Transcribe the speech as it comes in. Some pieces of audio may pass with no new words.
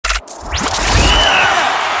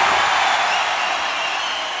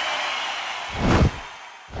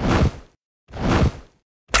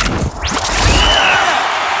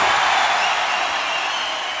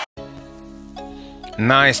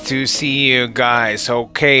Nice to see you guys.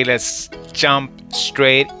 Okay, let's jump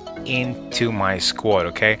straight into my squad.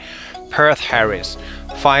 Okay, Pearth Harris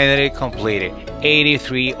finally completed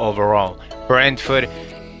 83 overall. Brentford,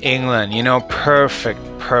 England, you know, perfect.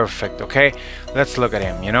 Okay, let's look at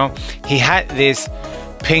him. You know, he had this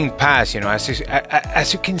ping pass, you know,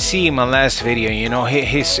 as you can see in my last video, you know,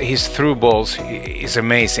 his through balls is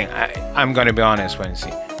amazing. I'm gonna be honest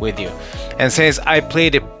with you, and since I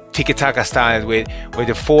played the tiki-taka style with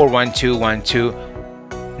the 4-1-2-1-2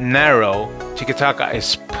 narrow, tiki-taka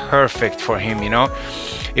is perfect for him. You know,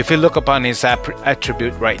 if you look upon his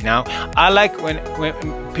attribute right now, I like when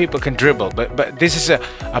people can dribble, but this is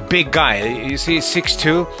a big guy. You see,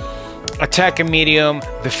 6'2", attacking medium,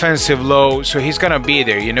 defensive low, so he's gonna be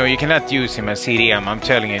there. You know, you cannot use him as CDM. I'm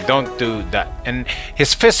telling you, don't do that. And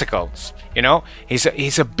his physicals, you know,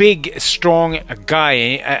 he's a big, strong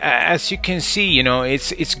guy. As you can see, you know,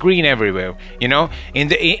 it's green everywhere. You know, in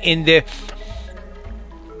the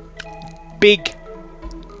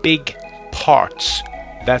big parts.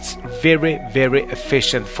 That's very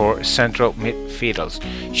efficient for central midfielders.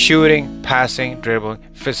 Shooting, passing, dribbling,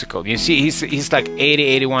 physical. You see, he's like 80,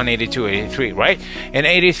 81, 82, 83, right? And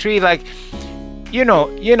 83, like, you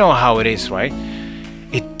know how it is, right?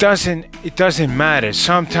 It doesn't matter.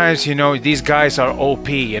 Sometimes, you know, these guys are OP,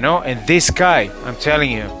 you know, and this guy, I'm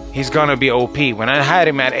telling you, he's gonna be OP. When I had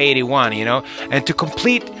him at 81, you know, and to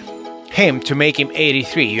complete him, to make him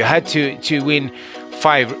 83, you had to win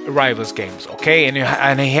 5 rivals games, okay, and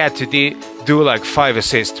he had to do like 5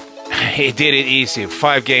 assists. He did it easy.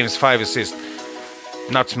 5 games, 5 assists.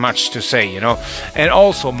 Not much to say, you know. And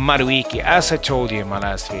also Maruiki, as I told you in my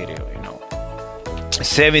last video, you know,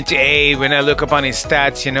 78. When I look upon his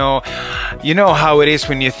stats, you know how it is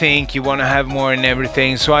when you think you want to have more and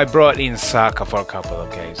everything. So I brought in Saka for a couple of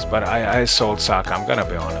games, but I sold Saka. I'm gonna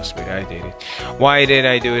be honest with you, I did it. Why did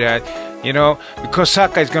I do that? You know, because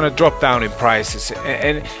Saka is gonna drop down in prices,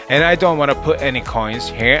 and I don't want to put any coins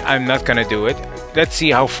here. I'm not gonna do it. Let's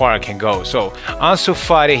see how far I can go. So Ansu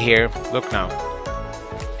Fati here, look now,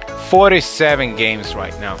 47 games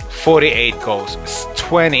right now, 48 goals,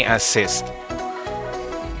 20 assists.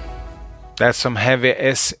 That's some heavy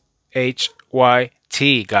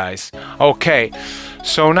SHYT, guys. Okay,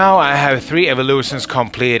 so now I have 3 evolutions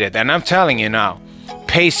completed, and I'm telling you now,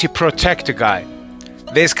 Pacey Protector guy.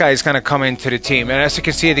 This guy is gonna come into the team, and as you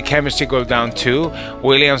can see, the chemistry goes down too.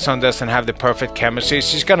 Williamson doesn't have the perfect chemistry.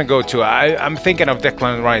 She's gonna go to. I'm thinking of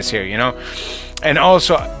Declan Rice here, you know. And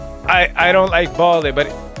also, I don't like Baldy,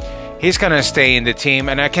 but he's gonna stay in the team,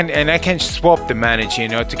 and I can swap the manager, you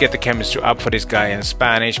know, to get the chemistry up for this guy in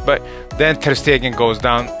Spanish. But then Ter Stegen goes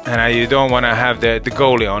down, and you don't want to have the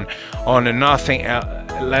goalie on nothing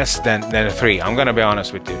less than a 3. I'm gonna be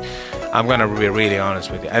honest with you. I'm gonna be really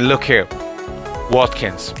honest with you. And look here.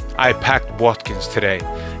 Watkins. I packed Watkins today.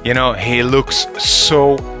 You know, he looks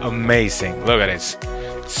so amazing. Look at this.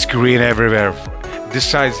 Screen everywhere.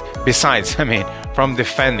 Besides, I mean, from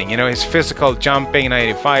defending, you know, his physical, jumping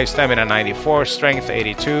 95, stamina 94, strength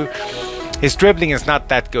 82. His dribbling is not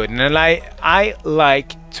that good, and I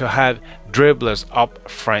like to have dribblers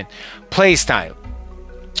up front. Play style.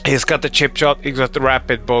 He's got the chip shot. He's got the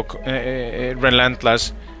rapid bulk,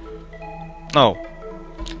 relentless. No.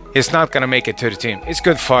 He's not gonna make it to the team. It's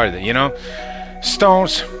good farther, you know.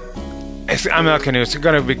 Stones, I'm not gonna use. It's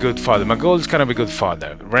gonna be good father. My goal is gonna be good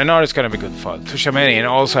father. Renard is gonna be good father. Tushameni, and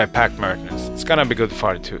also I packed Mertens. It's gonna be good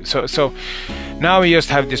father too. So now we just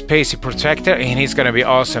have this Pacey Protector, and he's gonna be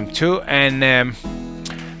awesome too. And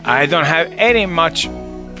I don't have any much.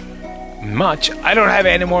 I don't have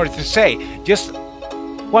any more to say. Just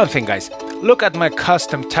one thing, guys. Look at my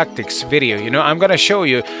custom tactics video. You know, I'm gonna show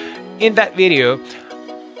you in that video.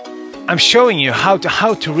 I'm showing you how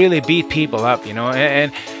to really beat people up, you know,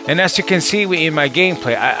 and as you can see in my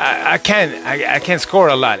gameplay, I can score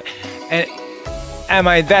a lot. And am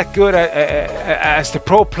I that good as the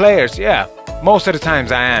pro players? Yeah, most of the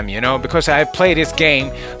times I am, you know, because I play this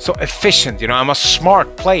game so efficient. You know, I'm a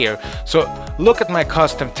smart player. So look at my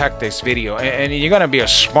custom tactics video, and you're gonna be a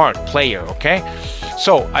smart player. Okay,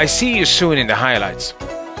 so I see you soon in the highlights.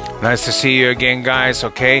 Nice to see you again, guys.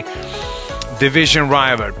 Okay. Division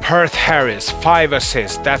rival, Pearth Harris, 5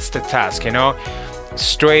 assists. That's the task, you know.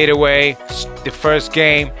 Straight away, the first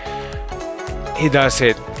game, he does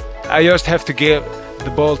it. I just have to give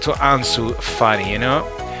the ball to Ansu Fati, you know.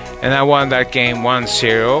 And I won that game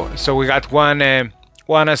 1-0. So we got one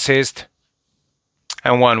assist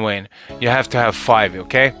and 1 win. You have to have 5,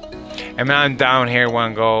 okay? And I'm down here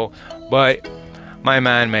 1 goal, but my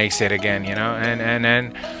man makes it again, you know.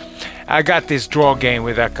 And I got this draw game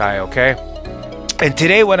with that guy, okay? And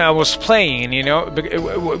today when I was playing, you know,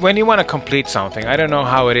 when you want to complete something, I don't know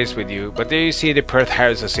how it is with you, but there you see the Pearth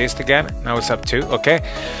Harris assist again. Now it's up 2, okay?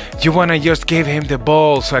 You want to just give him the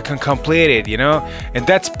ball so I can complete it, you know? And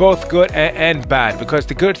that's both good and bad, because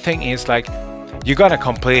the good thing is like, you gotta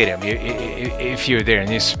complete him if you're there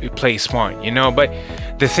and you play smart, you know? But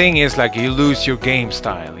the thing is like, you lose your game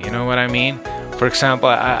style, you know what I mean? For example,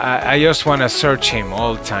 I just want to search him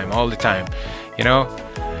all the time, you know?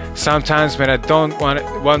 Sometimes when I don't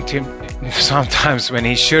want him, sometimes when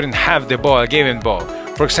he shouldn't have the ball, I give him the ball.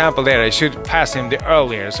 For example, there I should pass him the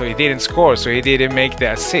earlier, so he didn't score, so he didn't make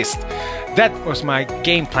the assist. That was my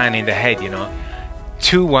game plan in the head, you know.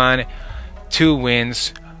 2-1, 2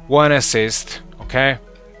 wins, 1 assist, okay?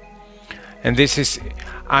 And this is,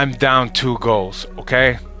 I'm down 2 goals,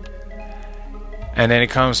 okay? And then it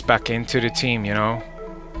comes back into the team, you know.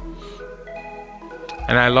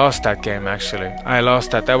 And I lost that game, actually. I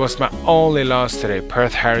lost that. That was my only loss today.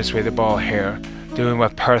 Pearth Harris with the ball here, doing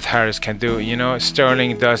what Pearth Harris can do. You know,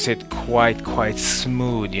 Sterling does it quite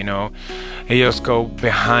smooth, you know. He just go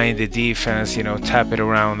behind the defense, you know, tap it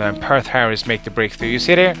around, and Pearth Harris make the breakthrough. You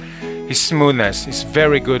see there? His smoothness. He's a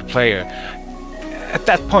very good player. At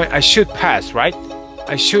that point, I should pass, right?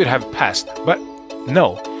 I should have passed, but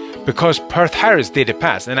no. Because Pearth Harris did the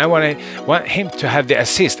pass, and I want him to have the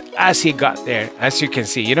assist as he got there, as you can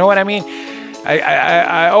see. You know what I mean?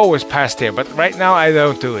 I always pass there, but right now I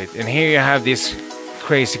don't do it. And here you have this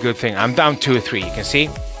crazy good thing. I'm down 2-3. You can see.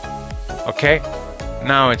 Okay,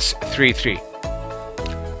 now it's 3-3.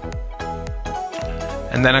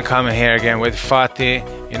 And then I come here again with Fati.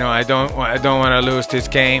 You know, I don't want to lose this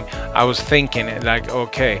game. I was thinking like,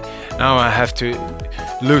 okay, now I have to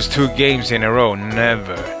lose 2 games in a row.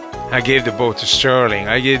 Never. I gave the ball to Sterling.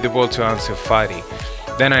 I gave the ball to Ansu Fati.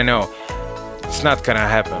 Then I know it's not gonna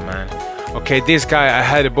happen, man. Okay, this guy, I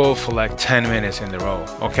had the ball for like 10 minutes in the row.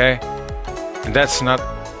 Okay, and that's not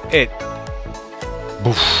it.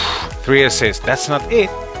 Boof, 3 assists. That's not it.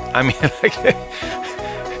 I mean, like,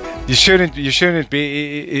 you shouldn't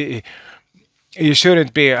be.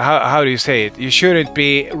 How do you say it? You shouldn't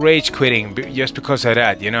be rage quitting just because of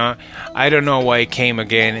that. You know, I don't know why it came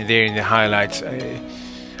again there in the highlights.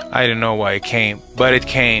 I don't know why it came, but it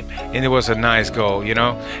came, and it was a nice goal, you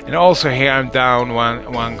know. And also here I'm down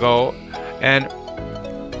one goal, and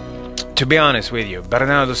to be honest with you,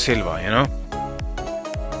 Bernardo Silva, you know,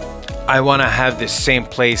 I want to have the same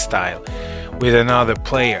play style with another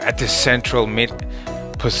player at the central mid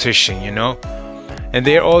position, you know. And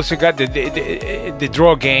they also got the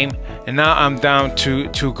draw game, and now I'm down 2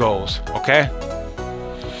 goals, okay.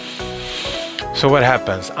 So what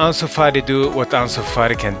happens? Ansu Fati do what Ansu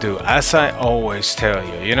Fati can do. As I always tell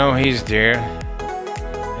you, you know, he's there.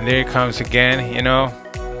 And there he comes again, you know.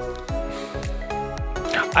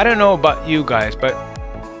 I don't know about you guys, but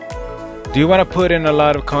do you want to put in a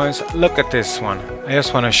lot of coins? Look at this one. I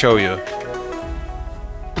just want to show you.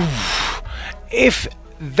 If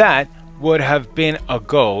that would have been a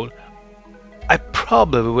goal, I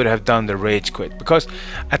probably would have done the rage quit. Because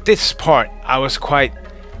at this part, I was quite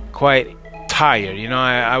tired, you know.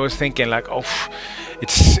 I was thinking like, oh,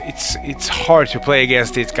 it's hard to play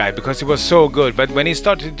against this guy because he was so good. But when he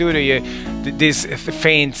started to do these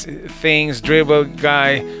feints things, dribble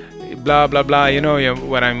guy, blah blah blah, you know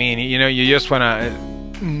what I mean. You know, you just wanna.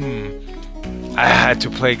 I had to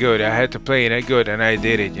play good. I had to play it good, and I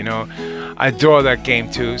did it. You know, I draw that game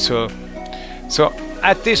too. So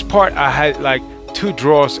at this part, I had like 2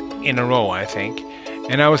 draws in a row, I think.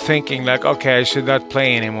 And I was thinking like, okay, I should not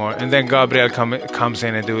play anymore. And then Gabriel comes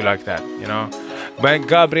in and do like that, you know. When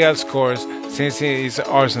Gabriel scores, since he's an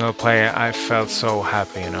Arsenal player, I felt so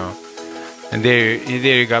happy, you know. And there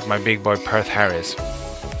you got my big boy Pearth Harris.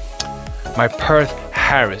 My Pearth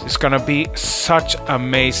Harris. It's gonna be such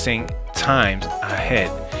amazing times ahead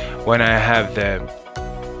when I have the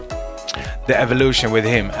evolution with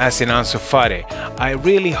him, as in Ansu Fati. I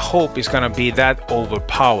really hope it's gonna be that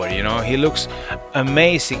overpowered, you know. He looks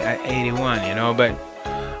amazing at 81, you know, but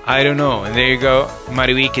I don't know. And there you go,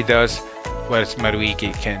 Madueke does what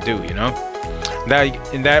Madueke can do, you know.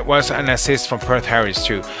 That was an assist from Pearth Harris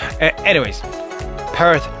too. Anyways,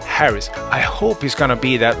 Pearth Harris, I hope he's gonna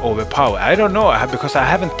be that overpowered. I don't know, because I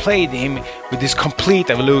haven't played him with this complete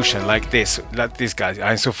evolution like this guy,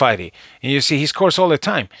 Ansu Fati. And you see, he scores all the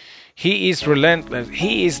time. He is relentless.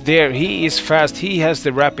 He is there. He is fast. He has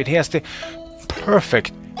the rapid. He has the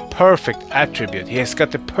perfect attribute. He has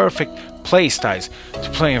got the perfect play styles to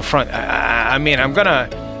play in front. I mean, I'm gonna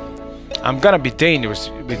be dangerous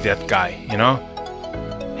with that guy. You know,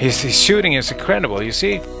 his shooting is incredible. You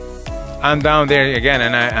see, I'm down there again,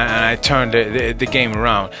 and I turned the game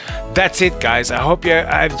around. That's it, guys. I hope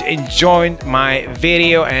I've enjoyed my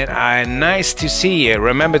video, and nice to see you.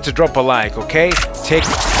 Remember to drop a like, okay? Take